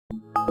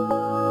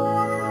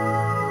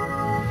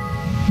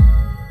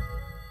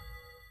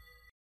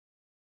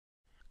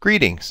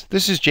Greetings,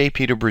 this is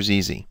J.Peter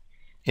Brusseze.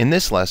 In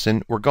this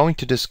lesson, we're going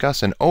to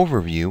discuss an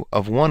overview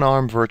of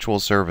one-arm virtual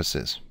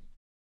services.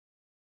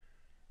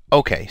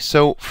 Okay,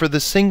 so for the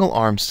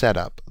single-arm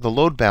setup, the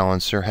load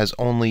balancer has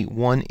only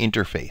one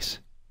interface.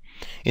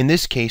 In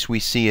this case, we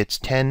see it's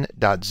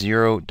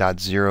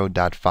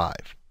 10.0.0.5.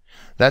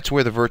 That's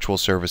where the virtual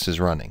service is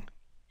running.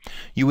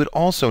 You would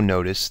also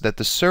notice that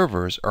the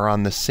servers are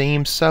on the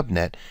same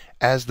subnet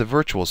as the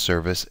virtual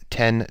service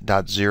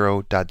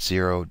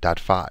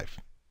 10.0.0.5.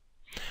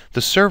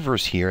 The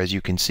servers here, as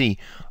you can see,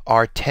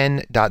 are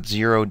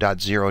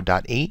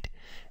 10.0.0.8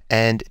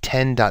 and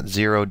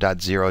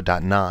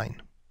 10.0.0.9.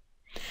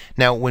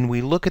 Now, when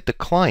we look at the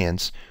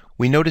clients,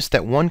 we notice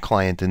that one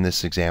client in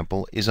this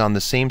example is on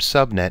the same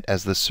subnet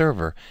as the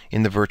server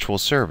in the virtual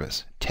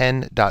service,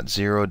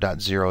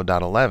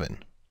 10.0.0.11.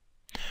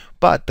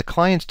 But the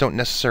clients don't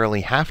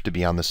necessarily have to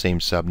be on the same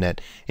subnet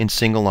in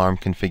single-arm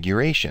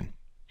configuration.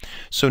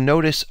 So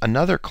notice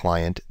another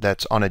client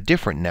that's on a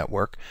different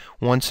network,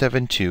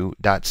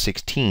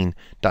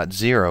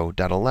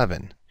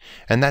 172.16.0.11,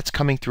 and that's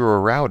coming through a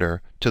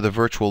router to the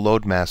virtual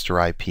load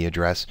master IP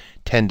address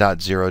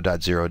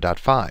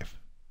 10.0.0.5.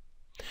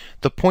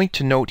 The point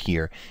to note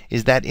here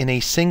is that in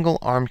a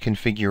single-arm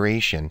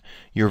configuration,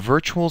 your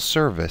virtual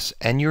service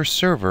and your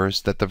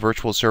servers that the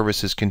virtual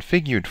service is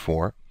configured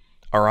for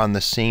are on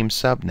the same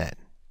subnet.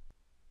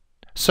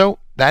 So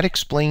that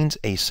explains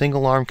a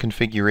single-arm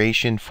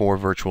configuration for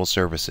virtual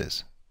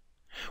services.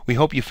 We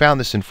hope you found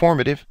this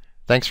informative.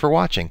 Thanks for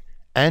watching,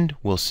 and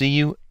we'll see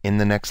you in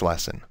the next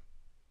lesson.